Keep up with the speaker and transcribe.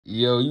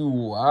Yo, you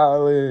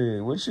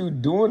wildin'. What you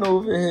doing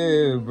over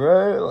here,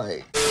 bro?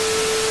 Like...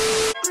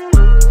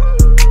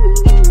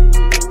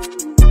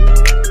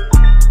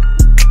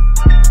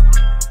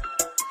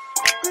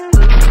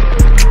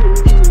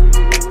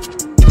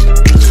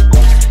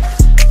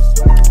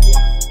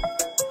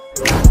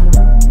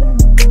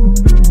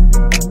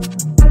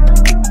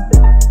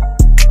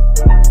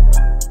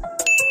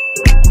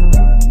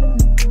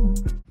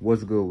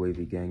 What's good,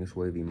 Wavy Gang? It's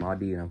Wavy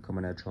Madi, and I'm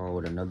coming at y'all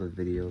with another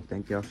video.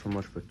 Thank y'all so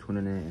much for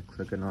tuning in and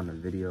clicking on the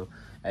video.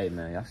 Hey,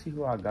 man, y'all see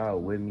who I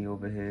got with me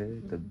over here?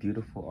 The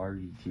beautiful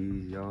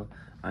REGs, y'all.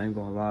 I ain't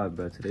gonna lie,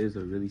 bro. Today is a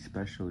really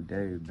special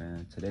day,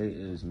 man. Today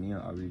is me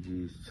and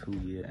REG's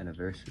 2-year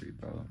anniversary,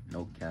 bro.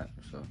 No cap.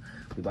 So,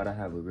 we about to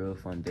have a real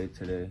fun day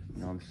today.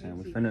 You know what I'm saying?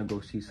 We finna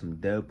go see some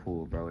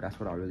Deadpool, bro. That's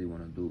what I really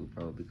want to do,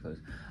 bro, because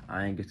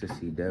I ain't get to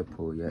see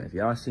Deadpool yet. If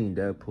y'all seen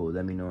Deadpool,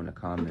 let me know in the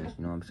comments,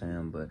 you know what I'm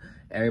saying? But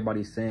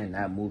everybody's saying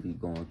that movie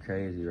going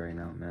crazy right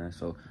now, man.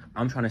 So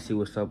I'm trying to see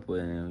what's up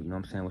with him, you know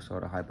what I'm saying, what's all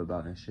the hype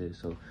about and shit.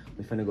 So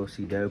we finna go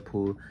see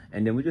Deadpool,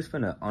 and then we just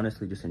finna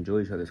honestly just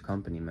enjoy each other's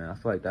company, man. I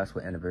feel like that's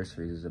what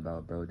anniversaries is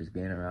about, bro. Just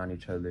being around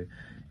each other,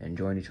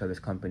 enjoying each other's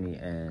company,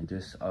 and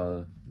just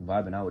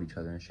vibing out with each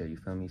other and shit, you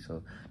feel me?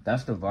 So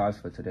that's the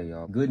vibes for today,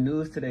 y'all. Good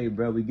news today,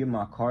 bro. We get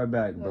my car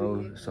back, bro. Oh,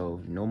 yeah.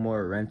 So no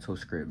more rental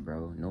script,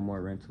 bro. No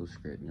more rental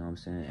script, you know what I'm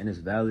saying? And it's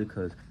valid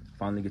because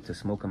finally get to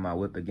smoke in my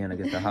whip again. I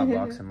get the hot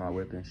box in my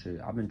whip and shit.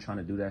 I've been trying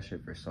to do that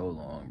shit for so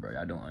long, bro.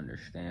 I don't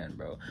understand,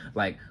 bro.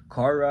 Like,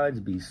 car rides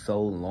be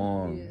so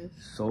long,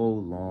 so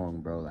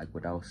long, bro, like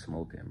without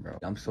smoking, bro.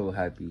 I'm so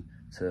happy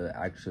to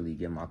actually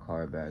get my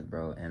car back,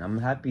 bro, and I'm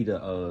happy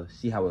to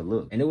see how it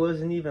looked. And it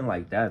wasn't even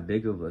like that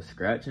big of a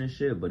scratch and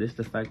shit, but it's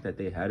the fact that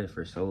they had it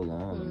for so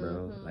long,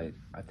 bro. Like,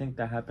 I think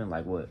that happened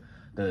like what?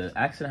 The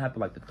accident happened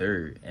like the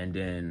 3rd, and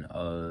then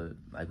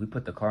like we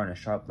put the car in the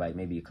shop like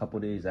maybe a couple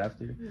days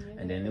after,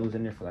 and then it was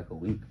in there for like a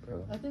week,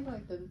 bro. I think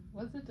like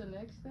was it the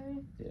next day?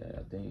 Yeah,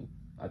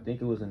 I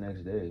think it was the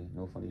next day.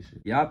 No funny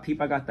shit. Y'all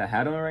peep, I got the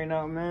hat on right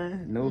now,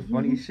 man. No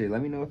funny shit.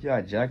 Let me know if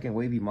y'all jacking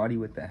Wavy Marty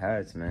with the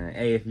hats, man.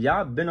 Hey, if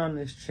y'all been on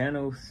this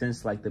channel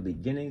since like the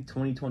beginning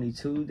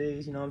 2022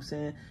 days, you know what I'm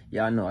saying?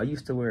 Y'all know I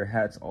used to wear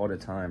hats all the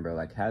time, bro.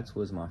 Like, hats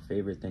was my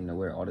favorite thing to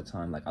wear all the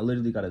time. Like, I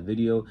literally got a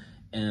video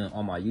and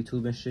on my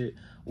YouTube and shit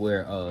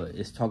where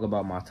it's talk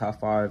about my top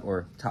 5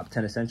 or top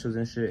 10 essentials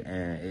and shit,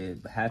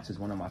 and hats is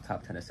one of my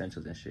top 10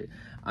 essentials and shit.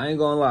 I ain't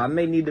gonna lie, I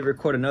may need to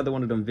record another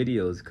one of them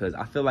videos because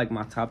I feel like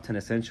my top 10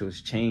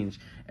 essentials changed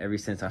ever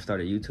since I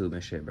started YouTube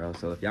and shit, bro.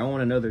 So if y'all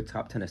want another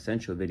top 10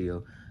 essential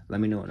video, let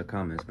me know in the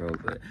comments, bro.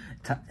 But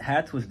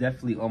hats was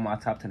definitely on my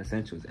top 10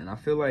 essentials, and I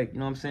feel like, you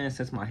know what I'm saying,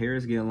 since my hair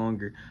is getting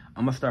longer,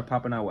 I'm gonna start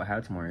popping out with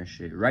hats more and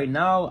shit. Right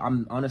now,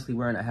 I'm honestly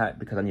wearing a hat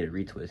because I need a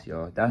retwist,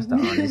 y'all. That's the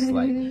honest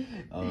like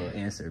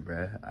answer,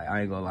 bro.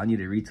 I ain't gonna lie, I need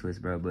a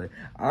retwist, bro. But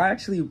I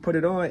actually put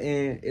it on,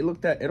 and it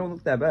don't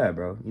look that bad,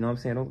 bro. You know what I'm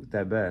saying? It don't look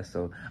that bad.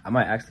 So I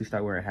might actually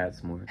start wearing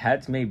hats more.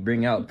 Hats may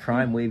bring out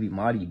prime Wavy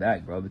Madi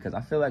back, bro, because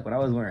I feel like when I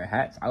was wearing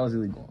hats, I was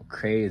really going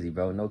crazy,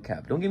 bro. No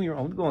cap. Don't get me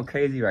wrong, I'm going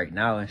crazy right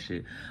now and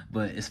shit.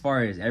 But as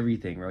far as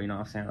everything, bro, you know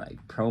what I'm saying?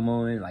 Like,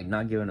 promoing, like,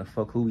 not giving a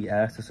fuck who we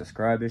asked to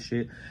subscribe and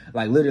shit.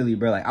 Like, literally,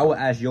 bro, like, I would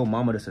ask your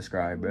mama to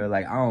subscribe, bro.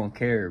 Like, I don't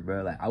care,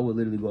 bro. Like, I would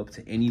literally go up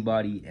to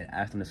anybody and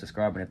ask them to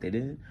subscribe, and if they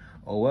didn't,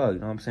 oh, well, you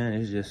know what I'm saying?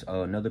 It's just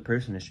another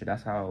person and shit.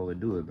 That's how I would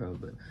do it, bro.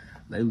 But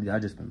lately, I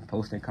just been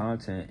posting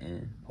content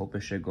and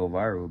hoping shit go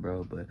viral,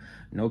 bro. But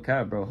no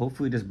cap, bro.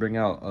 Hopefully, just bring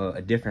out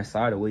a different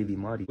side of Wavy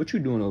Madi. What you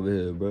doing over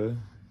here, bro?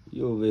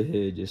 You over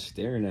here just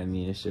staring at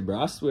me and shit,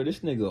 bro. I swear,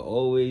 this nigga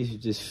always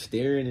just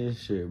staring and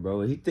shit,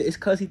 bro. It's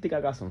cause he think I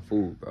got some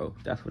food, bro.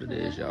 That's what it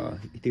is, y'all.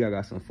 He think I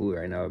got some food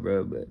right now,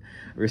 bro. But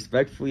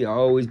respectfully, I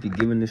always be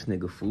giving this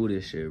nigga food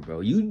and shit,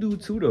 bro. You do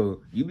too,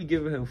 though. You be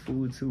giving him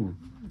food too.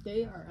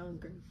 They are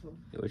ungrateful.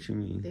 What you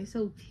mean? They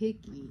so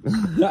picky.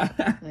 Like,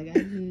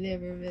 I've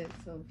never met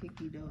so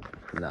picky dog.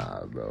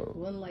 Nah, bro.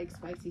 One like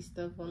spicy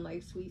stuff, one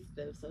like sweet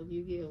stuff. So if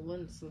you give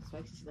one some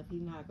spicy stuff,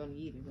 he's not gonna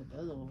eat it, but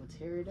the other one will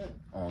tear it up.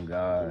 Oh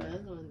God. And the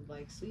other one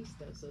like sweet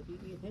stuff. So if you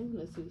give him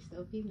the sweet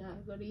stuff, he's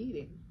not gonna eat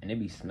it. And they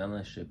be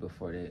smelling shit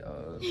before they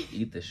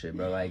eat the shit,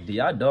 bro. Like, do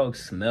y'all dogs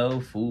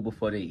smell food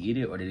before they eat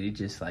it, or do they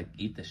just like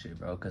eat the shit,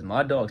 bro? Cause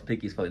my dog's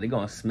picky as fuck. They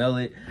gonna smell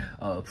it,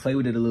 play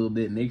with it a little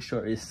bit, make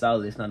sure it's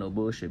solid, it's not no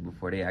bullshit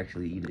before they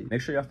actually eat it. Make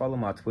sure y'all follow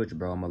my Twitch,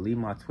 bro. I'm gonna leave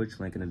my Twitch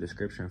link in the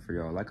description for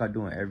y'all, like I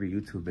do in every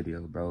YouTube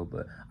video, bro.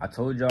 But I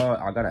told y'all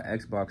I got an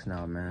Xbox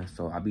now, man,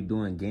 so I be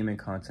doing gaming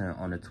content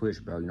on the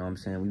Twitch, bro. You know what I'm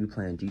saying? We be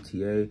playing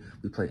GTA,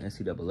 we play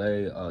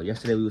NCAA.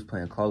 Yesterday we was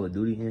playing Call of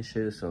Duty and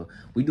shit. So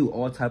we do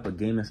all type of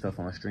gaming stuff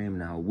on stream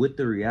now with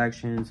the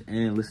reactions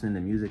and listening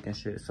to music and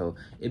shit. So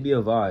it be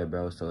a vibe,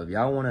 bro. So if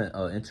y'all want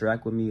to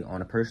interact with me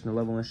on a personal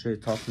level and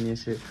shit, talk to me and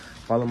shit,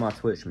 follow my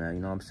Twitch, man. You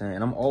know what I'm saying?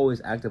 And I'm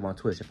always active on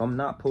Twitch. If I'm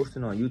not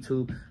posting on on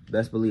YouTube,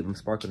 best believe I'm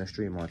sparking a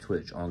stream on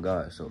Twitch, on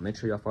God. So make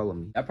sure y'all follow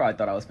me. I probably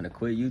thought I was gonna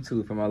quit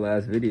YouTube for my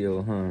last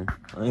video, huh?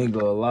 I ain't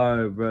gonna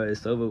lie, bro.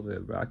 It's over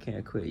with, bro. I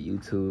can't quit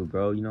YouTube,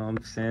 bro. You know what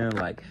I'm saying?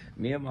 Like,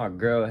 me and my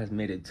girl has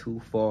made it too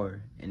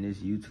far in this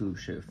YouTube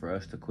shit for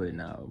us to quit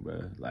now,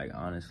 bro. Like,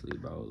 honestly,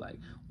 bro. Like,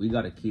 we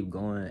gotta keep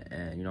going,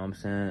 and you know what I'm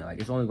saying?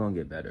 Like, it's only gonna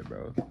get better,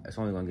 bro. It's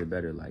only gonna get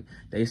better. Like,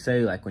 they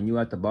say, like, when you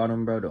at the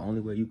bottom, bro, the only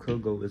way you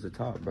could go is the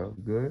top, bro.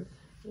 You good?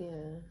 Yeah.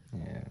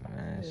 Yeah,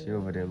 man. She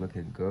over there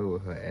looking good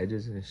with her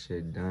edges and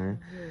shit done.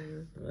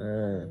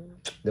 Man.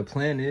 The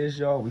plan is,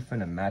 y'all, we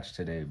finna match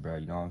today, bro.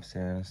 You know what I'm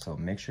saying? So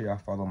make sure y'all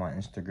follow my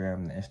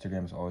Instagram. The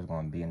Instagram is always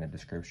gonna be in the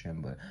description,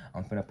 but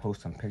I'm finna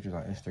post some pictures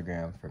on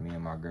Instagram for me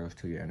and my girl's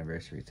 2-year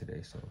anniversary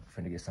today. So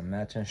we're finna get some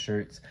matching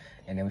shirts,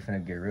 and then we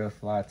finna get real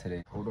fly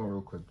today. Hold on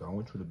real quick, though. I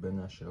want you to bend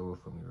that shit over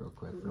for me real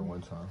quick for the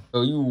one time.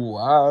 Oh, you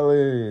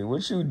wildin'.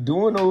 What you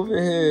doing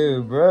over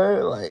here,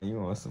 bro? Like, you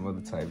want some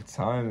other type of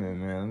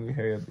timing, man. Let me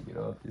hurry up and get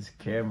off this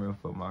camera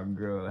for my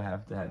girl. I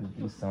have to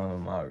do some of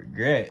my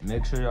regret.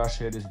 Make sure y'all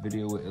share this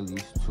video with at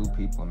least 2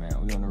 people, man.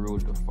 We on the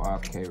road to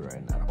 5K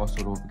right now.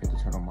 Also, don't forget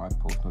to turn on my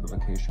post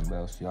notification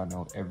bell so y'all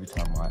know every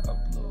time I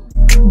upload.